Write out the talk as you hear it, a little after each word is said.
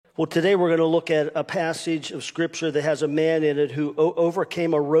Well, today we're going to look at a passage of Scripture that has a man in it who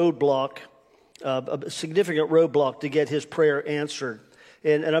overcame a roadblock, a significant roadblock to get his prayer answered.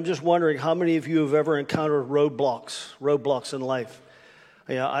 And I'm just wondering how many of you have ever encountered roadblocks in life.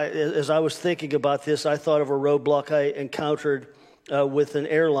 As I was thinking about this, I thought of a roadblock I encountered with an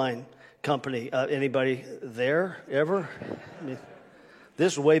airline company. Anybody there ever?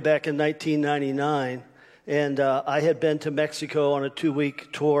 This was way back in 1999. And I had been to Mexico on a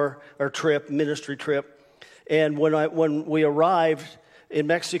 2-week tour or trip, ministry trip. And when we arrived in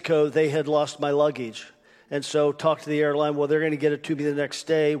Mexico, they had lost my luggage. And so talked to the airline, well, they're going to get it to me the next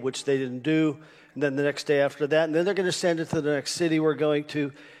day, which they didn't do. And then the next day after that. And then they're going to send it to the next city we're going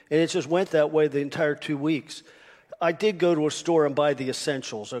to. And it just went that way the entire 2 weeks. I did go to a store and buy the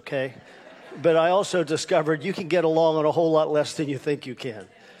essentials, okay? But I also discovered you can get along on a whole lot less than you think you can.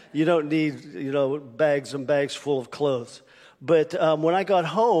 You don't need, bags and bags full of clothes. But when I got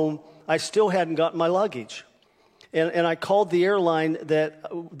home, I still hadn't gotten my luggage. And I called the airline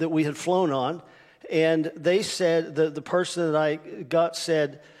that we had flown on, and they said, the person that I got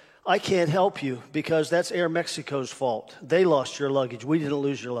said, I can't help you because that's Air Mexico's fault. They lost your luggage. We didn't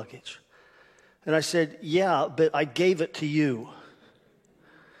lose your luggage. And I said, yeah, but I gave it to you.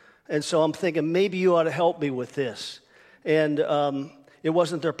 And so I'm thinking, maybe you ought to help me with this. And it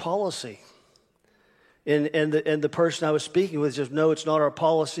wasn't their policy. And the person I was speaking with says, no, it's not our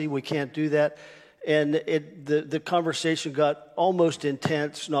policy. We can't do that. And the conversation got almost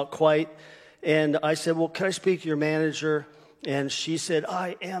intense, not quite. And I said, well, can I speak to your manager? And she said,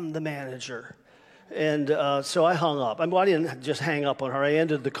 I am the manager. And so I hung up. I didn't just hang up on her. I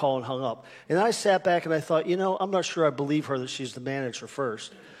ended the call and hung up. And I sat back and I thought, I'm not sure I believe her that she's the manager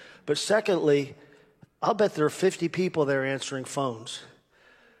first. But secondly, I'll bet there are 50 people there answering phones.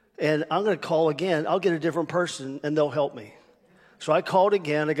 And I'm going to call again. I'll get a different person, and they'll help me. So I called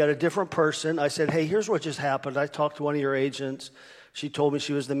again. I got a different person. I said, hey, here's what just happened. I talked to one of your agents. She told me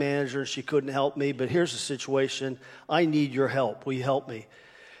she was the manager, and she couldn't help me. But here's the situation. I need your help. Will you help me?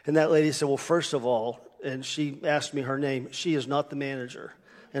 And that lady said, well, first of all, and she asked me her name, she is not the manager.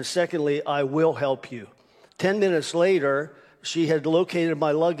 And secondly, I will help you. 10 minutes later, she had located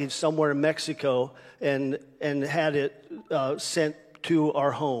my luggage somewhere in Mexico and had it sent to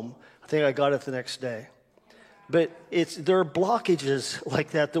our home. I think I got it the next day. But there are blockages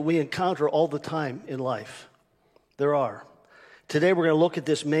like that we encounter all the time in life. There are. Today we're going to look at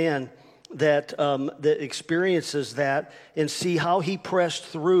this man that experiences that and see how he pressed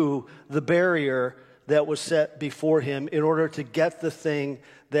through the barrier that was set before him in order to get the thing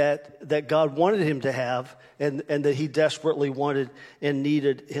that God wanted him to have and that he desperately wanted and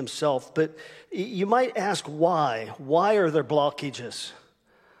needed himself. But you might ask why? Why are there blockages?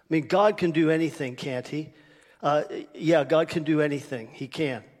 I mean, God can do anything, can't he? Yeah, God can do anything. He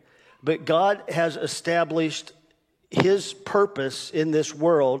can. But God has established his purpose in this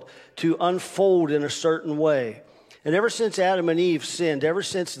world to unfold in a certain way. And ever since Adam and Eve sinned, ever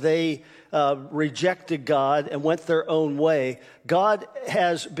since they rejected God and went their own way, God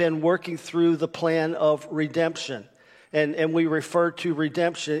has been working through the plan of redemption. And we refer to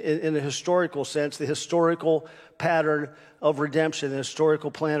redemption in a historical sense, the historical pattern of redemption, the historical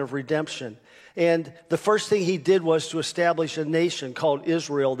plan of redemption. And the first thing he did was to establish a nation called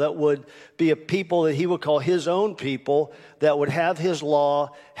Israel that would be a people that he would call his own people, that would have his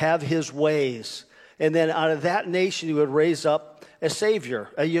law, have his ways. And then out of that nation, he would raise up a Savior,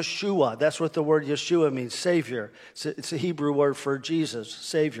 a Yeshua. That's what the word Yeshua means, Savior. It's a Hebrew word for Jesus,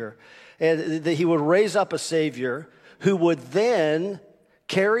 Savior. And that he would raise up a Savior who would then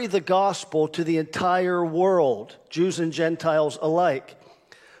carry the gospel to the entire world, Jews and Gentiles alike.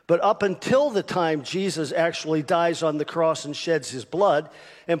 But up until the time Jesus actually dies on the cross and sheds his blood,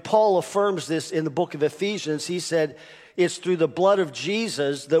 and Paul affirms this in the book of Ephesians, he said, it's through the blood of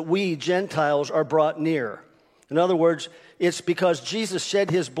Jesus that we Gentiles are brought near. In other words, it's because Jesus shed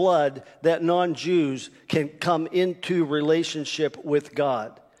his blood that non-Jews can come into relationship with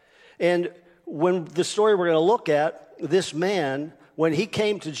God. And when the story we're going to look at, this man, when he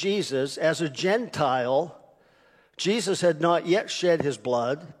came to Jesus as a Gentile, Jesus had not yet shed his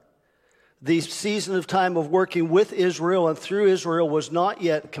blood. The season of time of working with Israel and through Israel was not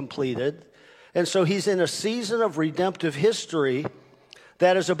yet completed. And so he's in a season of redemptive history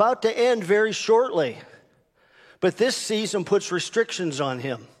that is about to end very shortly. But this season puts restrictions on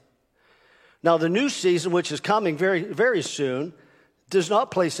him. Now, the new season, which is coming very, very soon, does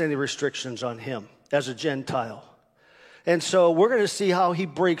not place any restrictions on him as a Gentile. And so we're going to see how he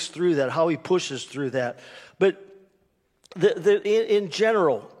breaks through that, how he pushes through that. But in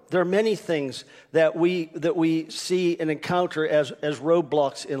general, There are many things that we see and encounter as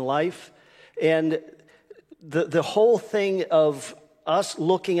roadblocks in life. And the whole thing of us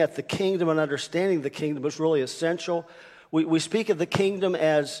looking at the kingdom and understanding the kingdom is really essential. We speak of the kingdom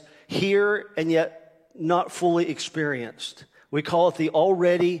as here and yet not fully experienced. We call it the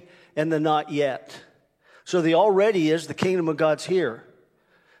already and the not yet. So the already is the kingdom of God's here.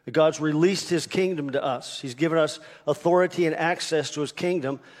 God's released his kingdom to us. He's given us authority and access to his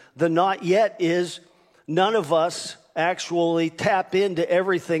kingdom. The not yet is none of us actually tap into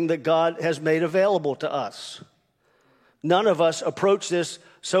everything that God has made available to us. None of us approach this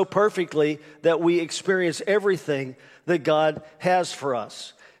so perfectly that we experience everything that God has for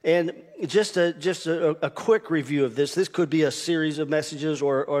us. And just a quick review of this. This could be a series of messages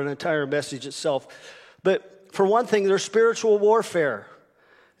or an entire message itself. But for one thing, there's spiritual warfare.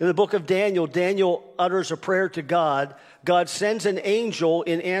 In the book of Daniel, Daniel utters a prayer to God. God sends an angel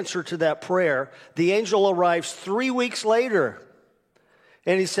in answer to that prayer. The angel arrives 3 weeks later.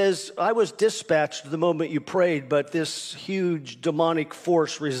 And he says, I was dispatched the moment you prayed, but this huge demonic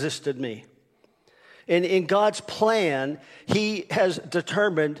force resisted me. And in God's plan, he has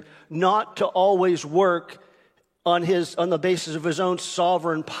determined not to always work on the basis of his own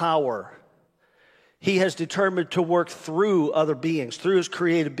sovereign power. He has determined to work through other beings, through his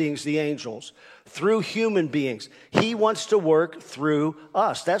created beings, the angels, through human beings. He wants to work through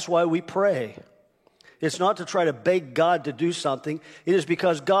us. That's why we pray. It's not to try to beg God to do something. It is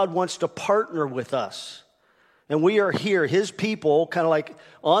because God wants to partner with us. And we are here, his people, kind of like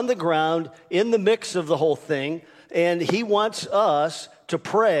on the ground, in the mix of the whole thing. And he wants us to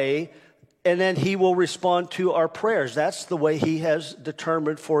pray, and then he will respond to our prayers. That's the way he has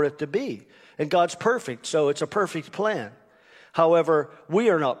determined for it to be. And God's perfect, so it's a perfect plan. However, we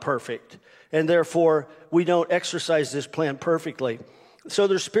are not perfect, and therefore we don't exercise this plan perfectly. So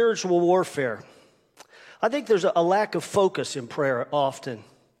there's spiritual warfare. I think there's a lack of focus in prayer often.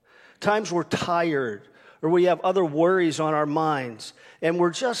 Times we're tired, or we have other worries on our minds, and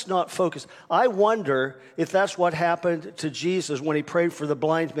we're just not focused. I wonder if that's what happened to Jesus when he prayed for the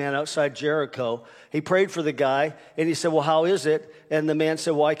blind man outside Jericho. He prayed for the guy, and he said, well, how is it? And the man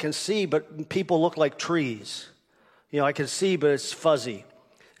said, well, I can see, but people look like trees. I can see, but it's fuzzy.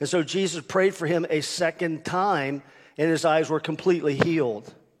 And so Jesus prayed for him a second time, and his eyes were completely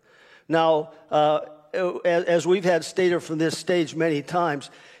healed. Now, as we've had stated from this stage many times,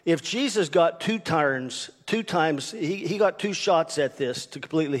 if Jesus got two times, he got 2 shots at this to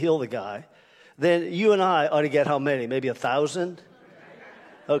completely heal the guy, then you and I ought to get how many? Maybe 1,000?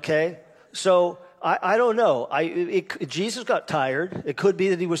 Okay? So I don't know. Jesus got tired. It could be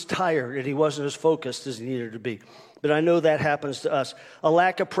that he was tired and he wasn't as focused as he needed to be. But I know that happens to us. A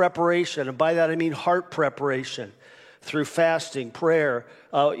lack of preparation, and by that I mean heart preparation through fasting, prayer,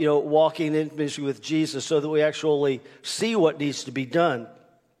 walking in intimacy with Jesus so that we actually see what needs to be done.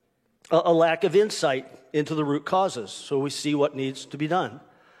 A lack of insight into the root causes, so we see what needs to be done.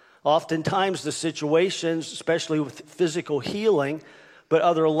 Oftentimes the situations, especially with physical healing, but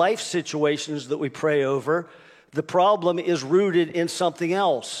other life situations that we pray over, the problem is rooted in something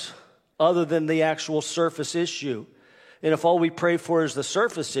else other than the actual surface issue. And if all we pray for is the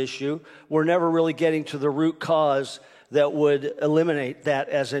surface issue, we're never really getting to the root cause that would eliminate that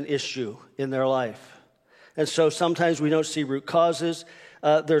as an issue in their life. And so sometimes we don't see root causes.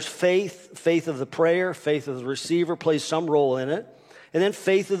 There's faith of the prayer, faith of the receiver plays some role in it. And then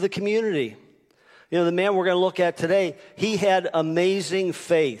faith of the community. The man we're going to look at today, he had amazing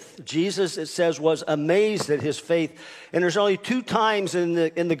faith. Jesus, it says, was amazed at his faith. And there's only 2 times in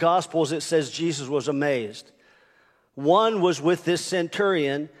the Gospels it says Jesus was amazed. One was with this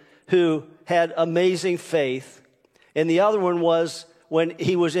centurion who had amazing faith. And the other one was when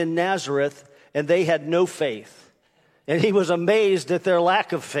he was in Nazareth and they had no faith. And he was amazed at their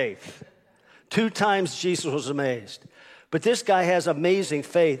lack of faith. 2 times Jesus was amazed. But this guy has amazing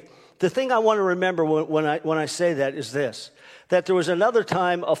faith. The thing I want to remember when I say that is this, that there was another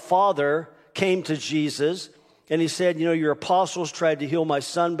time a father came to Jesus and he said, your apostles tried to heal my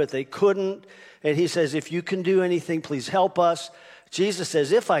son, but they couldn't. And he says, if you can do anything, please help us. Jesus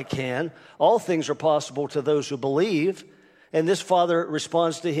says, if I can, all things are possible to those who believe. And this father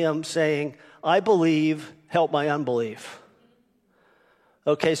responds to him saying, I believe, help my unbelief.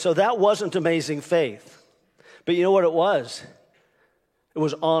 Okay, so that wasn't amazing faith. But you know what it was? It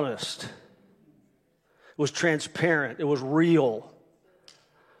was honest. It was transparent. It was real.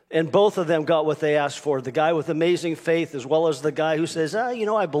 And both of them got what they asked for. The guy with amazing faith as well as the guy who says,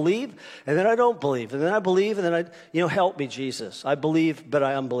 I believe, and then I don't believe. And then I believe, and then help me, Jesus. I believe, but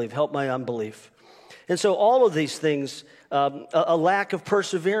I unbelieve. Help my unbelief. And so all of these things, a lack of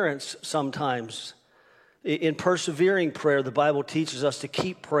perseverance sometimes. In persevering prayer, the Bible teaches us to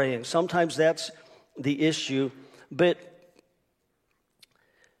keep praying. Sometimes that's the issue, but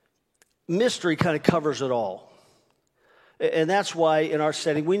mystery kind of covers it all. And that's why in our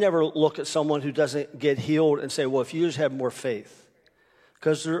setting, we never look at someone who doesn't get healed and say, well, if you just have more faith.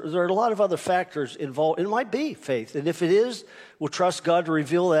 Because there are a lot of other factors involved. It might be faith. And if it is, we'll trust God to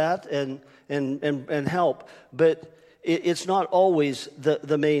reveal that and help. But it's not always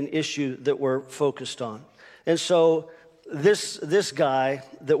the main issue that we're focused on. And so this guy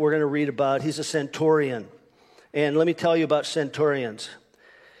that we're going to read about, he's a centurion. And let me tell you about centurions.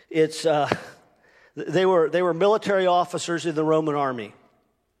 It's they were military officers in the Roman army.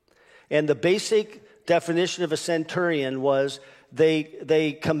 And the basic definition of a centurion was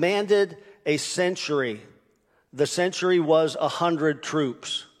they commanded a century. The century was 100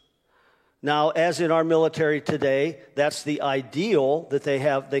 troops. Now, as in our military today, that's the ideal that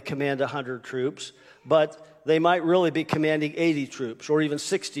they command 100 troops, but they might really be commanding 80 troops or even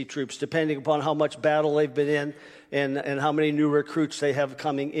 60 troops, depending upon how much battle they've been in and how many new recruits they have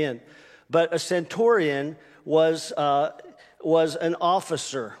coming in. But a centurion was an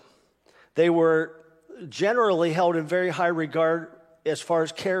officer. They were generally held in very high regard as far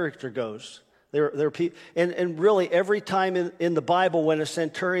as character goes. They're people, and really every time in the Bible when a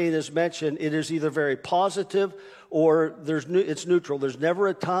centurion is mentioned, it is either very positive or it's neutral. There's never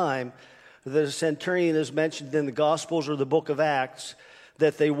a time that a centurion is mentioned in the Gospels or the book of Acts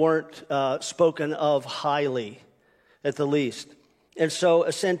that they weren't spoken of highly, at the least. And so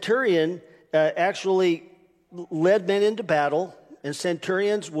a centurion actually led men into battle, and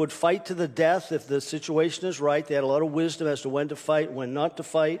centurions would fight to the death if the situation is right. They had a lot of wisdom as to when to fight, when not to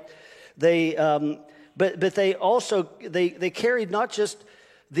fight. But they also they carried not just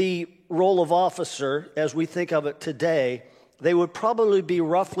the role of officer as we think of it today. They would probably be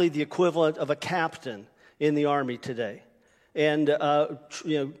roughly the equivalent of a captain in the army today, and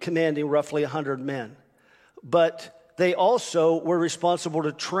commanding roughly 100 men. But they also were responsible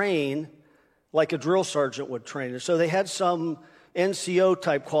to train like a drill sergeant would train. And so they had some NCO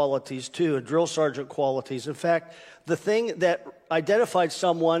type qualities too, and drill sergeant qualities. In fact, the thing that identified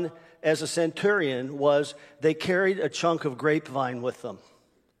someone as a centurion was they carried a chunk of grapevine with them.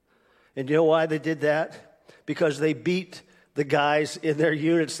 And you know why they did that? Because they beat the guys in their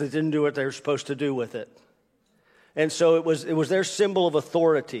units that didn't do what they were supposed to do with it. And so it was their symbol of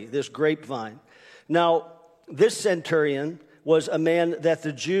authority, this grapevine. Now, this centurion was a man that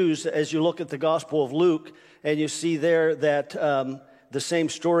the Jews, as you look at the Gospel of Luke, and you see there that the same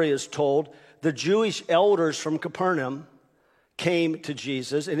story is told, the Jewish elders from Capernaum came to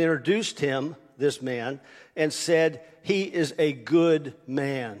Jesus and introduced him, this man, and said, he is a good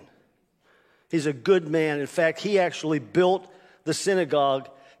man. He's a good man. In fact, he actually built the synagogue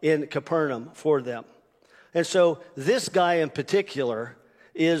in Capernaum for them. And so this guy in particular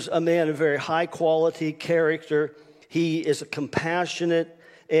is a man of very high quality character. He is a compassionate,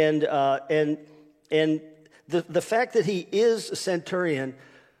 and the fact that he is a centurion,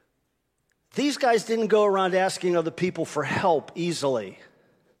 these guys didn't go around asking other people for help easily.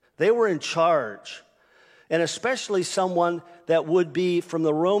 They were in charge. And especially someone that would be, from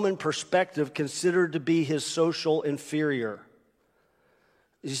the Roman perspective, considered to be his social inferior.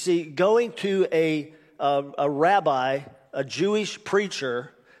 You see, going to a rabbi, a Jewish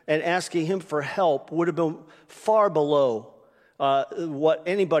preacher, and asking him for help would have been far below what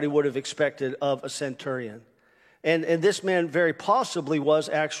anybody would have expected of a centurion. And this man very possibly was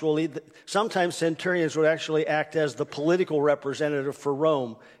actually, sometimes centurions would actually act as the political representative for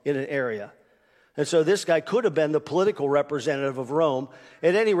Rome in an area. And so this guy could have been the political representative of Rome.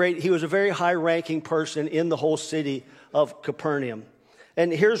 At any rate, he was a very high-ranking person in the whole city of Capernaum.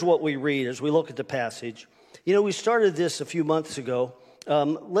 And here's what we read as we look at the passage. You know, we started this a few months ago.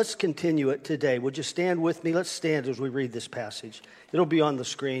 Let's continue it today. Would you stand with me? Let's stand as we read this passage. It'll be on the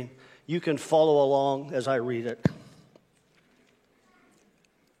screen. You can follow along as I read it.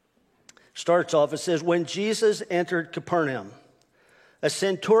 Starts off, it says, when Jesus entered Capernaum, a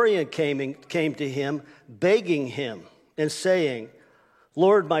centurion came to him, begging him and saying,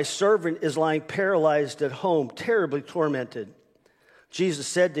 Lord, my servant is lying paralyzed at home, terribly tormented. Jesus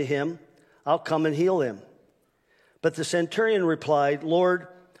said to him, I'll come and heal him. But the centurion replied, Lord,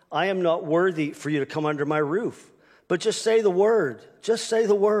 I am not worthy for you to come under my roof, but just say the word,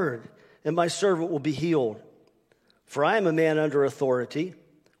 and my servant will be healed. For I am a man under authority,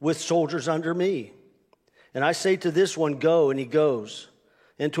 with soldiers under me. And I say to this one, go, and he goes.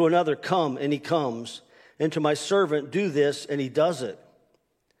 And to another, come, and he comes. And to my servant, do this, and he does it.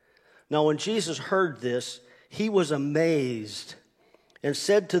 Now when Jesus heard this, he was amazed and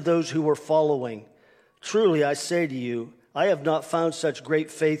said to those who were following, "Truly I say to you, I have not found such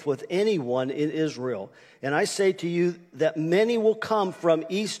great faith with anyone in Israel. And I say to you that many will come from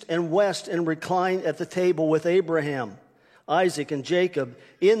east and west and recline at the table with Abraham, Isaac, and Jacob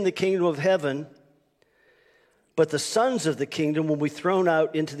in the kingdom of heaven. But the sons of the kingdom will be thrown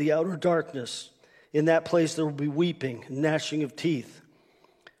out into the outer darkness. In that place there will be weeping and gnashing of teeth."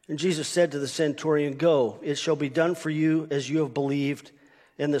 And Jesus said to the centurion, "Go, it shall be done for you as you have believed."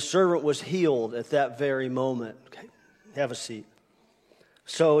 And the servant was healed at that very moment. Okay, have a seat.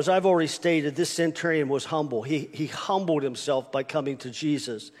 So as I've already stated, this centurion was humble. He humbled himself by coming to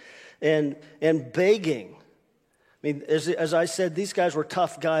Jesus and begging. I mean, as I said, these guys were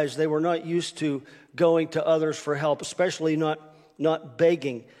tough guys. They were not used to going to others for help, especially not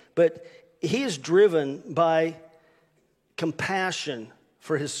begging. But he is driven by compassion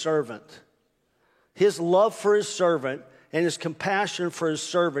for his servant. His love for his servant and his compassion for his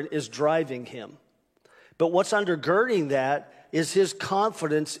servant is driving him. But what's undergirding that is his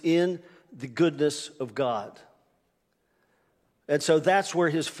confidence in the goodness of God. And so that's where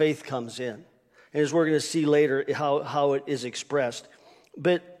his faith comes in. And as we're going to see later how it is expressed.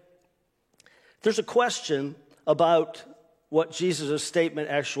 But there's a question about what Jesus' statement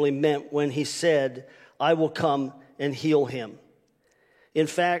actually meant when he said, "I will come and heal him." In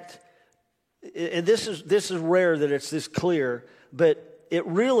fact, and this is rare that it's this clear, but it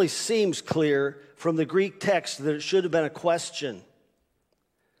really seems clear from the Greek text that it should have been a question,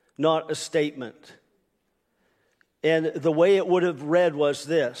 not a statement. And the way it would have read was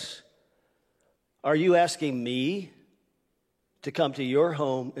this: "Are you asking me to come to your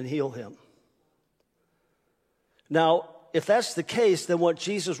home and heal him?" Now, if that's the case, then what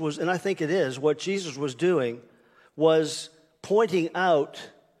Jesus was, and I think it is, what Jesus was doing was pointing out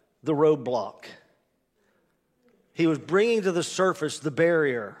the roadblock. He was bringing to the surface the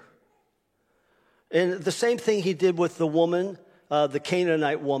barrier. And the same thing he did with the woman, the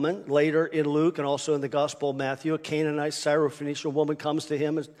Canaanite woman, later in Luke and also in the Gospel of Matthew. A Canaanite Syrophoenician woman comes to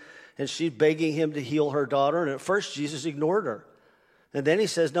him and she's begging him to heal her daughter. And at first Jesus ignored her. And then he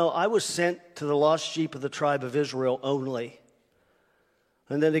says, "No, I was sent to the lost sheep of the tribe of Israel only."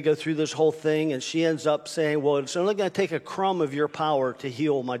 And then they go through this whole thing, and she ends up saying, "Well, it's only going to take a crumb of your power to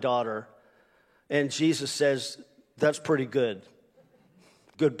heal my daughter." And Jesus says, "That's pretty good.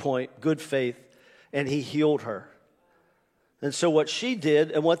 Good point, good faith." And he healed her. And so what she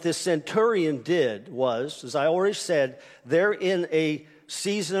did and what this centurion did was, as I already said, they're in a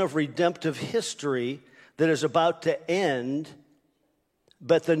season of redemptive history that is about to end.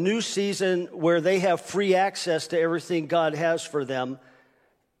 But the new season where they have free access to everything God has for them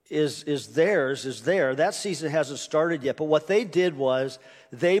is there. That season hasn't started yet. But what they did was,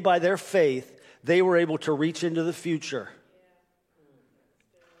 they, by their faith, they were able to reach into the future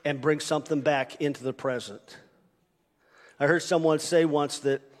and bring something back into the present. I heard someone say once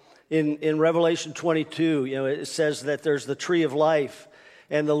that in Revelation 22, it says that there's the tree of life,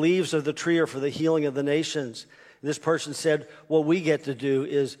 and the leaves of the tree are for the healing of the nations. This person said, what we get to do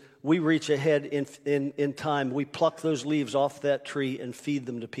is we reach ahead in time. We pluck those leaves off that tree and feed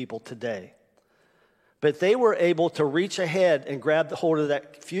them to people today. But they were able to reach ahead and grab the hold of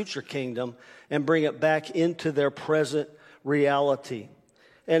that future kingdom and bring it back into their present reality.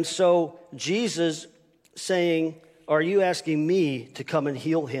 And so Jesus saying, "Are you asking me to come and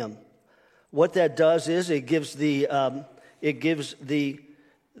heal him?" What that does is it gives the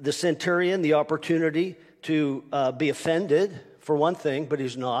centurion the opportunity to be offended, for one thing, but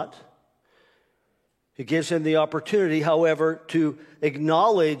he's not. It gives him the opportunity, however, to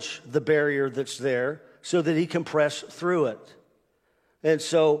acknowledge the barrier that's there so that he can press through it. And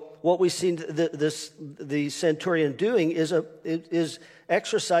so what we see the centurion doing is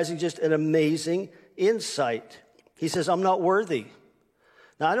exercising just an amazing insight. He says, "I'm not worthy."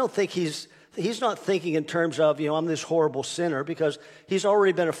 Now, I don't think he's not thinking in terms of, I'm this horrible sinner, because he's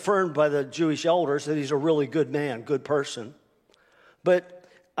already been affirmed by the Jewish elders that he's a really good man, good person.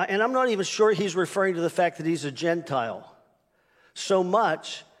 And I'm not even sure he's referring to the fact that he's a Gentile. So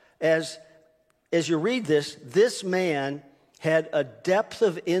much as you read this man had a depth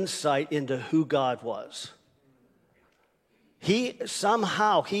of insight into who God was. He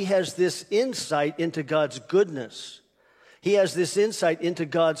has this insight into God's goodness. He has this insight into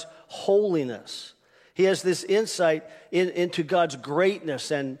God's holiness. He has this insight into God's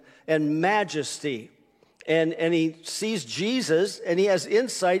greatness and majesty. And he sees Jesus, and he has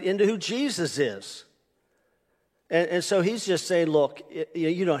insight into who Jesus is. And so he's just saying, look,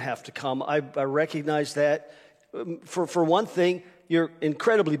 you don't have to come. I recognize that. For one thing, you're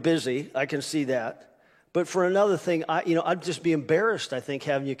incredibly busy. I can see that. But for another thing, I'd just be embarrassed, I think,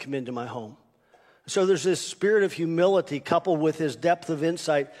 having you come into my home. So there's this spirit of humility coupled with his depth of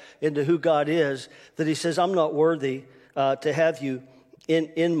insight into who God is that he says, I'm not worthy to have you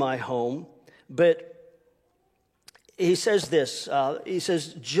in my home. But he says this, he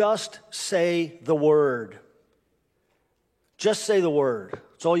says, just say the word. Just say the word.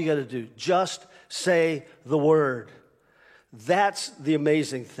 That's all you got to do. Just say the word. That's the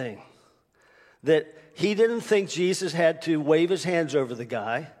amazing thing. That he didn't think Jesus had to wave his hands over the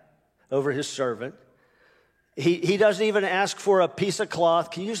guy, over his servant. He doesn't even ask for a piece of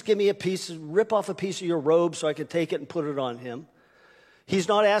cloth. Can you just give me rip off a piece of your robe so I can take it and put it on him? He's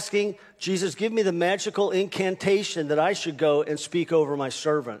not asking, Jesus, give me the magical incantation that I should go and speak over my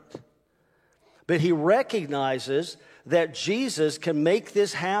servant. But he recognizes that Jesus can make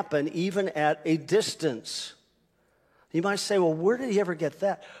this happen even at a distance. You might say, well, where did he ever get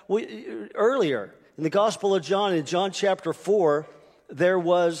that? Well, earlier in the Gospel of John, in John chapter 4, there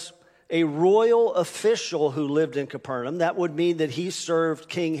was a royal official who lived in Capernaum. That would mean that he served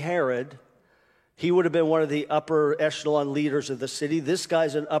King Herod. He would have been one of the upper echelon leaders of the city. This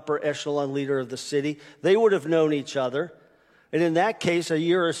guy's an upper echelon leader of the city. They would have known each other. And in that case, a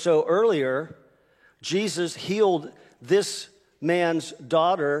year or so earlier, Jesus healed this man's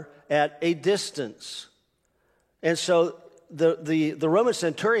daughter at a distance. And so the Roman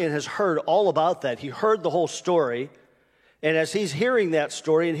centurion has heard all about that. He heard the whole story. And as he's hearing that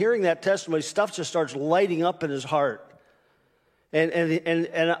story and hearing that testimony, stuff just starts lighting up in his heart. And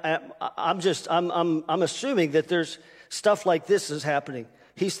I'm assuming that there's stuff like this is happening.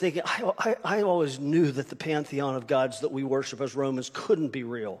 He's thinking, I always knew that the pantheon of gods that we worship as Romans couldn't be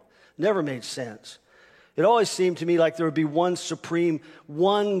real. Never made sense. It always seemed to me like there would be one supreme,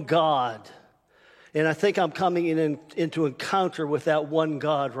 one God. And I think I'm coming into encounter with that one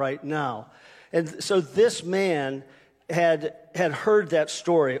God right now. And so this man had heard that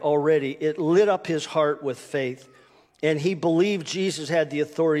story already. It lit up his heart with faith. And he believed Jesus had the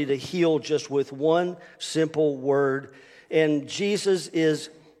authority to heal just with one simple word. And Jesus is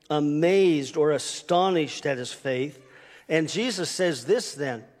amazed or astonished at his faith. And Jesus says this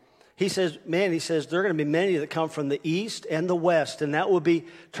then. He says, there are going to be many that come from the east and the west. And that would be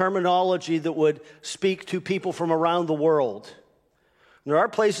terminology that would speak to people from around the world. There are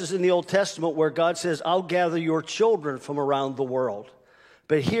places in the Old Testament where God says, I'll gather your children from around the world.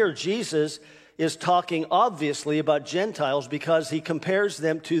 But here Jesus is talking obviously about Gentiles because he compares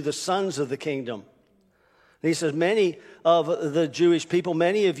them to the sons of the kingdom. And he says, many of the Jewish people,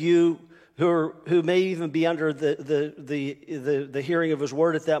 many of you who may even be under the hearing of his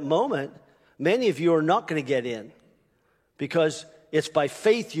word at that moment, many of you are not going to get in because it's by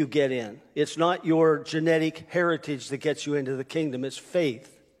faith you get in. It's not your genetic heritage that gets you into the kingdom. It's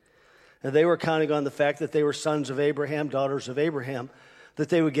faith. And they were counting on the fact that they were sons of Abraham, daughters of Abraham, that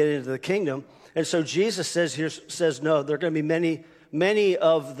they would get into the kingdom. And so Jesus says, no, there are going to be many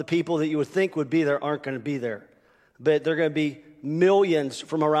of the people that you would think would be there aren't going to be there. But there are going to be millions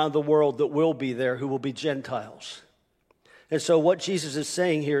from around the world that will be there who will be Gentiles. And so what Jesus is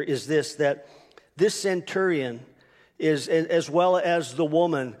saying here is this, that this centurion is, as well as the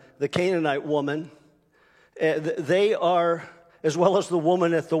woman, the Canaanite woman, they are, as well as the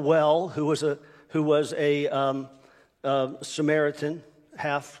woman at the well, who was a Samaritan,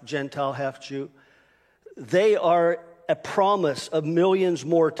 half Gentile, half Jew, they are a promise of millions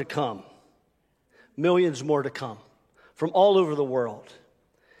more to come. Millions more to come from all over the world.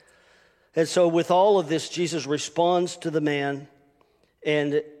 And so with all of this, Jesus responds to the man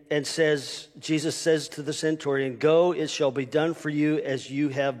and says, Jesus says to the centurion, go, it shall be done for you as you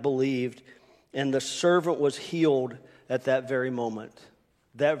have believed. And the servant was healed at that very moment.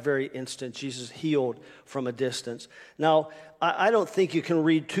 That very instant, Jesus healed from a distance. Now, I don't think you can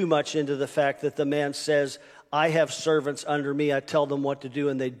read too much into the fact that the man says, I have servants under me. I tell them what to do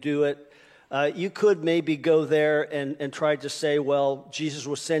and they do it. You could maybe go there and try to say, well, Jesus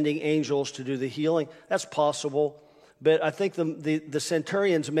was sending angels to do the healing. That's possible. But I think the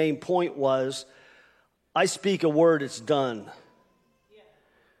centurion's main point was, I speak a word, it's done.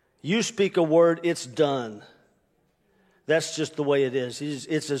 You speak a word, it's done. That's just the way it is.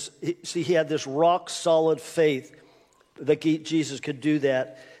 He had this rock-solid faith that Jesus could do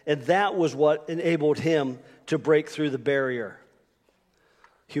that. And that was what enabled him to break through the barrier.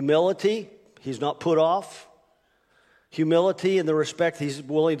 Humility, he's not put off. Humility in the respect he's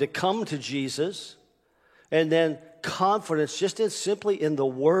willing to come to Jesus. And then confidence just simply in the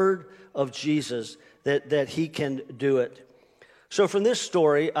word of Jesus that he can do it. So from this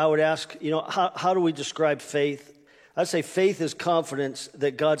story, I would ask, how do we describe faith? I'd say faith is confidence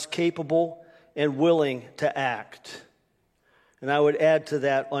that God's capable and willing to act. And I would add to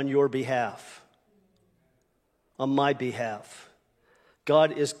that, on your behalf, on my behalf.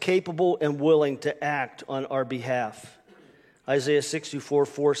 God is capable and willing to act on our behalf. Isaiah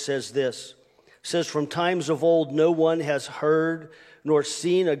 64:4 says this. It says, from times of old no one has heard nor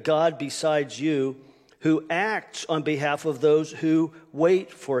seen a God besides you who acts on behalf of those who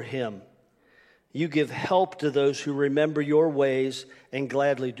wait for him. You give help to those who remember your ways and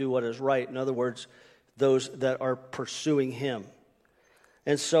gladly do what is right. In other words, those that are pursuing him.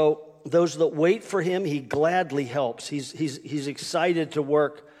 And so those that wait for him, he gladly helps. He's excited to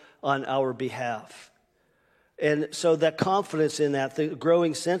work on our behalf. And so that confidence in that, the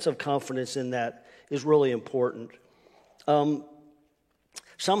growing sense of confidence in that is really important.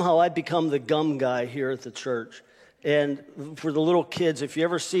 Somehow I've become the gum guy here at the church. And for the little kids, if you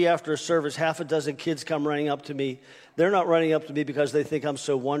ever see after a service, half a dozen kids come running up to me. They're not running up to me because they think I'm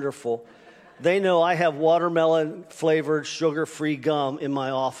so wonderful. They know I have watermelon-flavored, sugar-free gum in my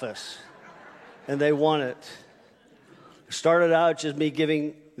office, and they want it. It started out just me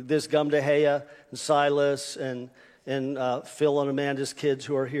giving this gum to Haya and Silas and Phil and Amanda's kids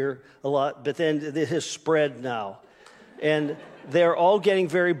who are here a lot, but then it has spread now. And they're all getting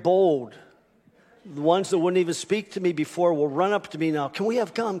very bold. The ones that wouldn't even speak to me before will run up to me now. Can we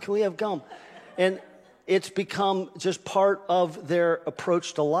have gum? Can we have gum? And it's become just part of their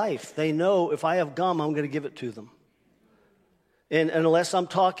approach to life. They know if I have gum, I'm going to give it to them. And unless I'm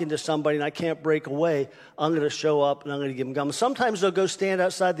talking to somebody and I can't break away, I'm going to show up and I'm going to give them gum. Sometimes they'll go stand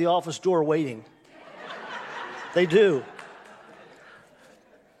outside the office door waiting. They do.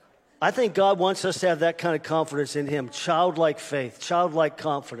 I think God wants us to have that kind of confidence in him. Childlike faith, childlike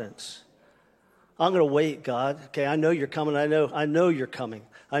confidence. I'm going to wait, God. Okay, I know you're coming. I know you're coming.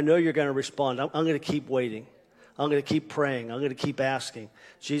 I know you're going to respond. I'm going to keep waiting. I'm going to keep praying. I'm going to keep asking.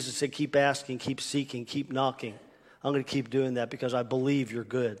 Jesus said, keep asking, keep seeking, keep knocking. I'm going to keep doing that because I believe you're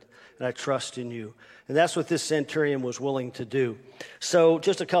good and I trust in you. And that's what this centurion was willing to do. So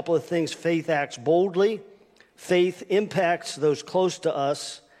just a couple of things. Faith acts boldly. Faith impacts those close to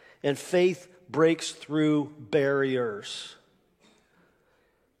us. And faith breaks through barriers.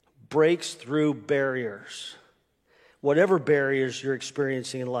 Breaks through barriers. Whatever barriers you're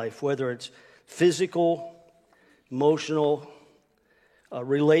experiencing in life, whether it's physical, emotional,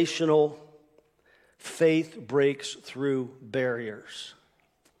 relational, faith breaks through barriers.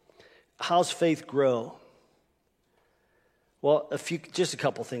 How's faith grow? Well, just a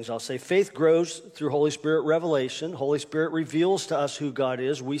couple things I'll say. Faith grows through Holy Spirit revelation. Holy Spirit reveals to us who God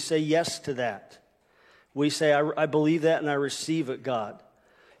is. We say yes to that. We say, I believe that and I receive it, God.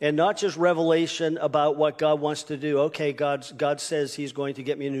 And not just revelation about what God wants to do. Okay, God says he's going to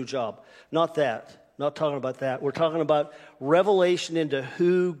get me a new job. Not that. Not talking about that. We're talking about revelation into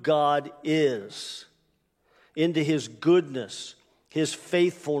who God is, into his goodness, his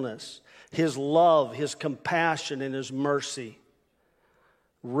faithfulness, his love, his compassion, and his mercy.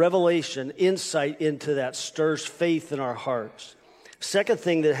 Revelation, insight into that stirs faith in our hearts. Second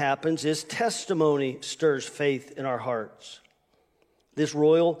thing that happens is testimony stirs faith in our hearts. This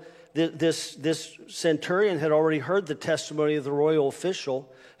centurion had already heard the testimony of the royal official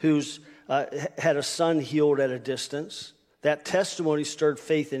who's had a son healed at a distance. That testimony stirred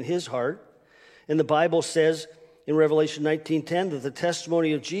faith in his heart. And the Bible says in Revelation 19:10 that the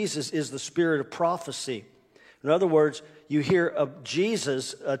testimony of Jesus is the spirit of prophecy. In other words, you hear of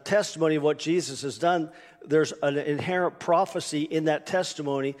Jesus, a testimony of what Jesus has done. There's an inherent prophecy in that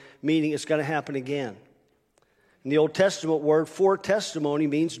testimony, meaning it's going to happen again. In the Old Testament word for testimony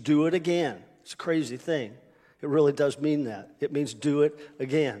means do it again. It's a crazy thing. It really does mean that. It means do it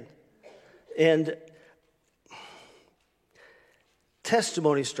again. And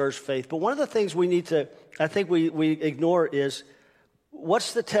testimony stirs faith. But one of the things we need to, I think we ignore is,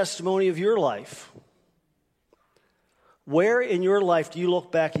 what's the testimony of your life? Where in your life do you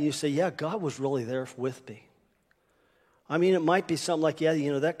look back and you say, yeah, God was really there with me? I mean, it might be something like, yeah,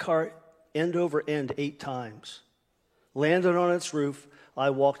 that car end over end 8 times. Landed on its roof, I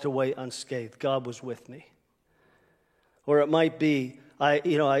walked away unscathed. God was with me. Or it might be,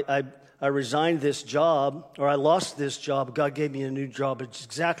 I resigned this job, or I lost this job. God gave me a new job at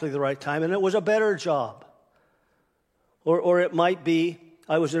exactly the right time, and it was a better job. Or it might be,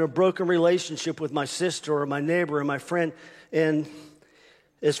 I was in a broken relationship with my sister or my neighbor or my friend, and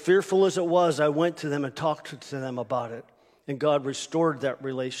as fearful as it was, I went to them and talked to them about it, and God restored that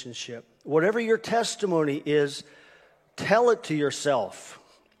relationship. Whatever your testimony is, tell it to yourself.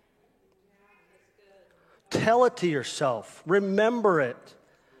 Tell it to yourself. Remember it.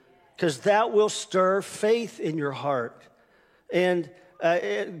 because that will stir faith in your heart. And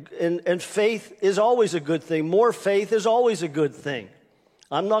faith is always a good thing. More faith is always a good thing.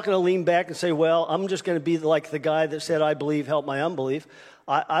 I'm not going to lean back and say, well, I'm just going to be like the guy that said, I believe, help my unbelief.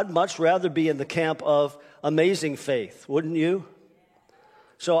 I'd much rather be in the camp of amazing faith, wouldn't you?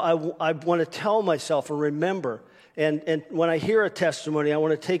 So I want to tell myself and remember, and when I hear a testimony, I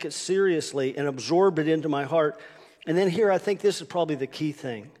want to take it seriously and absorb it into my heart. And then here, I think this is probably the key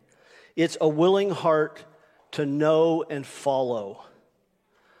thing. It's a willing heart to know and follow.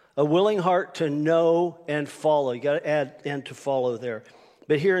 A willing heart to know and follow. You got to add and to follow there.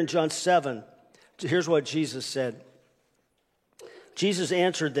 But here in John 7, here's what Jesus said. Jesus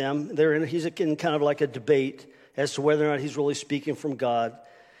answered them. He's in kind of like a debate as to whether or not he's really speaking from God.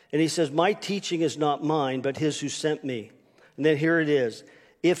 And he says, my teaching is not mine, but his who sent me. And then here it is.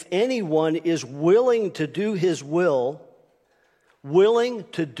 If anyone is willing to do his will, the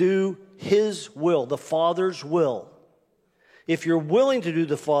Father's will. If you're willing to do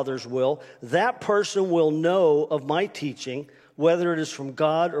the Father's will, that person will know of my teaching, whether it is from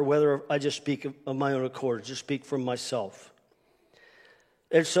God or whether I just speak of my own accord, just speak from myself.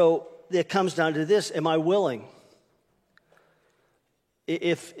 And so it comes down to this: am I willing?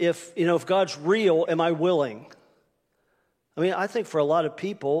 If God's real, am I willing? I mean, I think for a lot of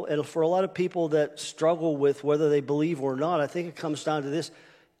people, and for a lot of people that struggle with whether they believe or not, I think it comes down to this: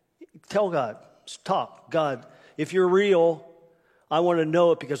 tell God, talk, God, if you're real, I want to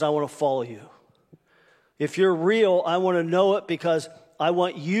know it because I want to follow you. If you're real, I want to know it because I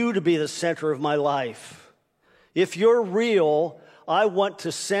want you to be the center of my life. If you're real, I want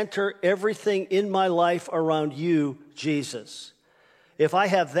to center everything in my life around you, Jesus. If I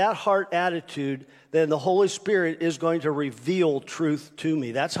have that heart attitude, then the Holy Spirit is going to reveal truth to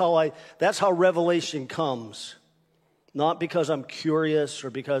me. That's how revelation comes. Not because I'm curious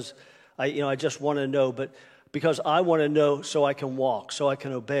or because I just want to know, but because I want to know so I can walk, so I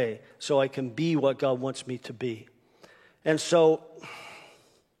can obey, so I can be what God wants me to be. And so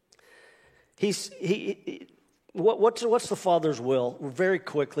what's the Father's will? Very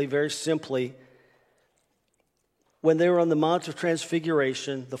quickly, very simply, when they were on the Mount of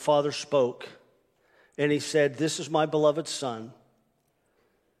Transfiguration, the Father spoke, and he said, this is my beloved Son.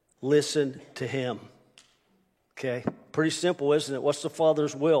 Listen to him. Okay? Pretty simple, isn't it? What's the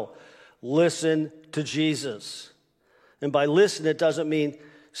Father's will? Listen to Jesus. And by listen, it doesn't mean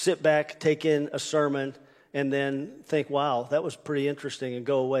sit back, take in a sermon, and then think, wow, that was pretty interesting, and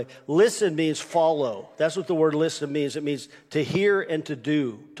go away. Listen means follow. That's what the word listen means. It means to hear and to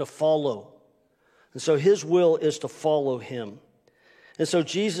do, to follow. And so his will is to follow him. And so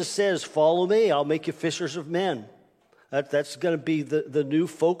Jesus says, follow me, I'll make you fishers of men. That's going to be the new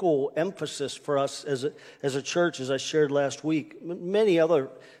focal emphasis for us as a church, as I shared last week. Many other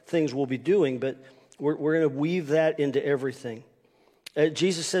things we'll be doing, but we're going to weave that into everything.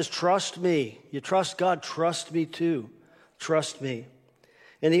 Jesus says, trust me. You trust God, trust me too. Trust me.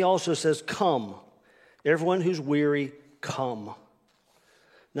 And he also says, come. Everyone who's weary, come.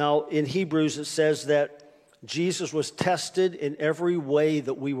 Now, in Hebrews, it says that Jesus was tested in every way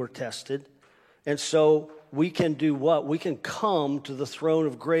that we were tested. And so we can do what? We can come to the throne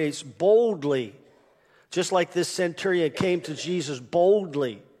of grace boldly. Just like this centurion came to Jesus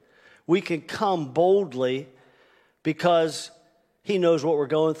boldly. We can come boldly because he knows what we're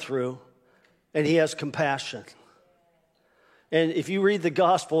going through and he has compassion. And if you read the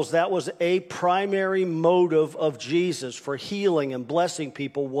Gospels, that was a primary motive of Jesus for healing and blessing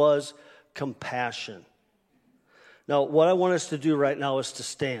people was compassion. Now, what I want us to do right now is to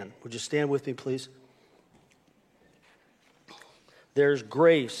stand. Would you stand with me, please? There's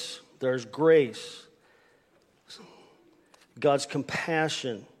grace. There's grace. God's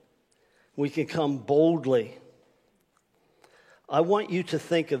compassion. We can come boldly. I want you to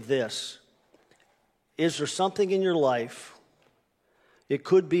think of this. Is there something in your life? It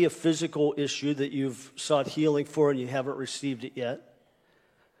could be a physical issue that you've sought healing for and you haven't received it yet.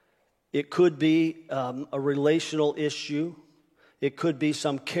 It could be a relational issue. It could be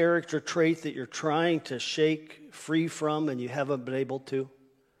some character trait that you're trying to shake free from and you haven't been able to.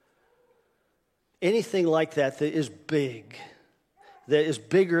 Anything like that is big, that is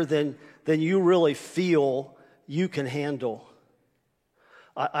bigger than you really feel you can handle.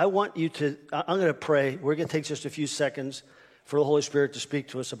 I want you to, I'm going to pray. We're going to take just a few seconds for the Holy Spirit to speak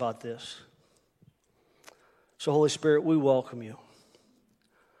to us about this. So, Holy Spirit, we welcome you.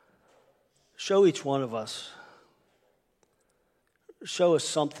 Show each one of us. Show us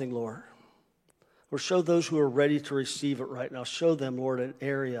something, Lord. Or show those who are ready to receive it right now. Show them, Lord, an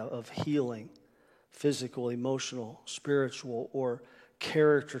area of healing, physical, emotional, spiritual, or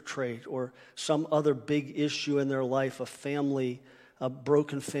character trait or some other big issue in their life, a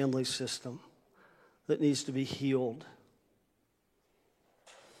broken family system that needs to be healed.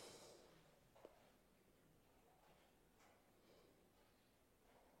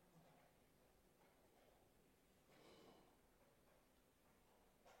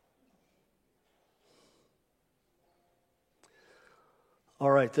 All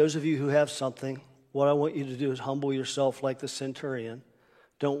right, those of you who have something, what I want you to do is humble yourself like the centurion.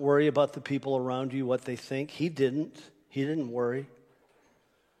 Don't worry about the people around you, what they think. He didn't worry.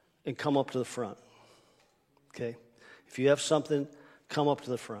 And come up to the front. Okay? If you have something, come up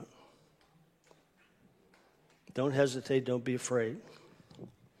to the front. Don't hesitate, don't be afraid.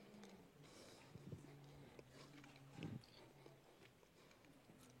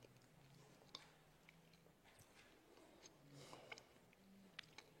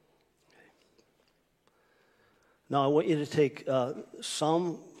 Now, I want you to take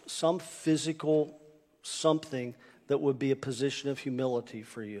some physical something that would be a position of humility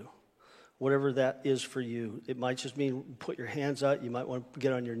for you, whatever that is for you. It might just mean put your hands out. You might want to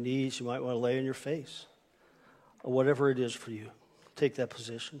get on your knees. You might want to lay on your face. Or whatever it is for you, take that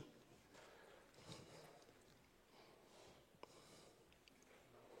position.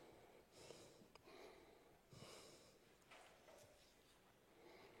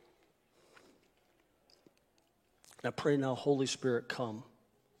 I pray now, Holy Spirit, come.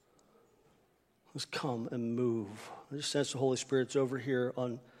 Let's come and move. I just sense the Holy Spirit's over here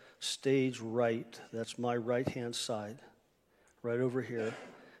on stage right. That's my right-hand side, right over here.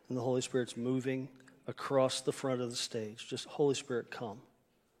 And the Holy Spirit's moving across the front of the stage. Just, Holy Spirit, come.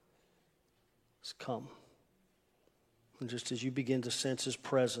 Just come. And just as you begin to sense His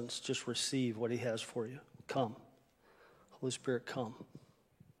presence, just receive what He has for you. Come. Holy Spirit, come.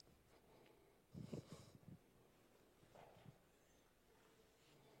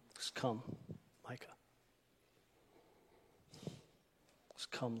 Just come, Micah. Just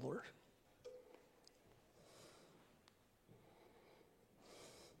come, Lord.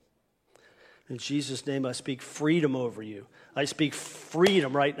 In Jesus' name, I speak freedom over you. I speak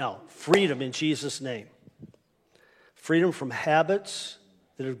freedom right now. Freedom in Jesus' name. Freedom from habits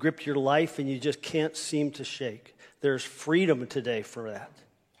that have gripped your life and you just can't seem to shake. There's freedom today for that.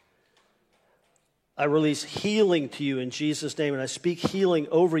 I release healing to you in Jesus' name, and I speak healing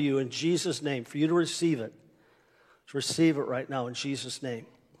over you in Jesus' name for you to receive it. To receive it right now in Jesus' name.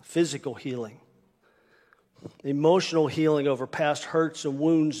 Physical healing. Emotional healing over past hurts and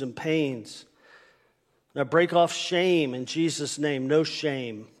wounds and pains. Now break off shame in Jesus' name. No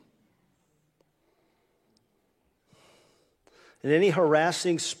shame. And any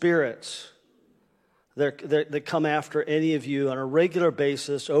harassing spirits that come after any of you on a regular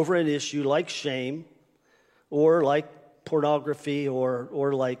basis over an issue like shame or like pornography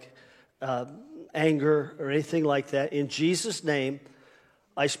or like anger or anything like that. In Jesus' name,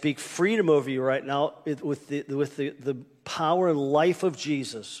 I speak freedom over you right now with the power and life of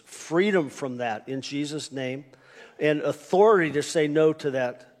Jesus. Freedom from that in Jesus' name. And authority to say no to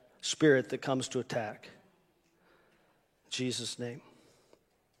that spirit that comes to attack. In Jesus' name.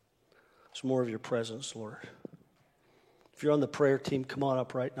 It's more of your presence, Lord. If you're on the prayer team, come on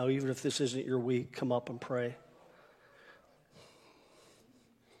up right now. Even if this isn't your week, come up and pray.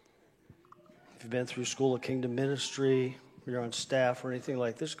 If you've been through School of Kingdom Ministry, or you're on staff or anything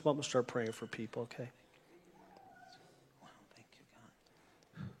like this, come up and start praying for people, okay? Wow, thank you,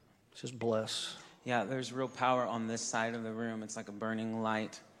 God. Just bless. Yeah, there's real power on this side of the room. It's like a burning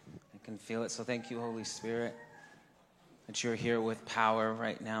light. I can feel it. So thank you, Holy Spirit, that you're here with power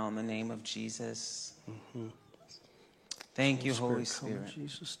right now in the name of Jesus. Mm-hmm. Thank you, Holy Spirit. In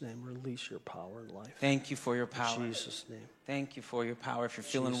Jesus' name, release your power and life. Thank you for your power. In Jesus' name. Thank you for your power. If you're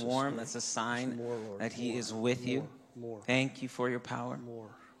feeling warm, that's a sign that He is with you. More. Thank you for your power. More.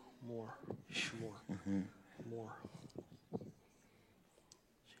 Mm-hmm. More.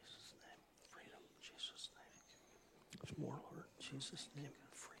 Jesus' name, freedom. Jesus' name. There's more, Lord. Jesus' name,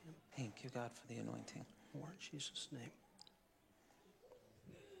 freedom. Thank you, God, for the anointing. More in Jesus' name.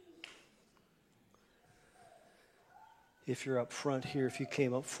 If you're up front here, if you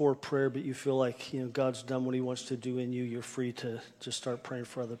came up for prayer, but you feel like God's done what He wants to do in you, you're free to just start praying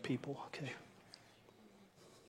for other people, okay?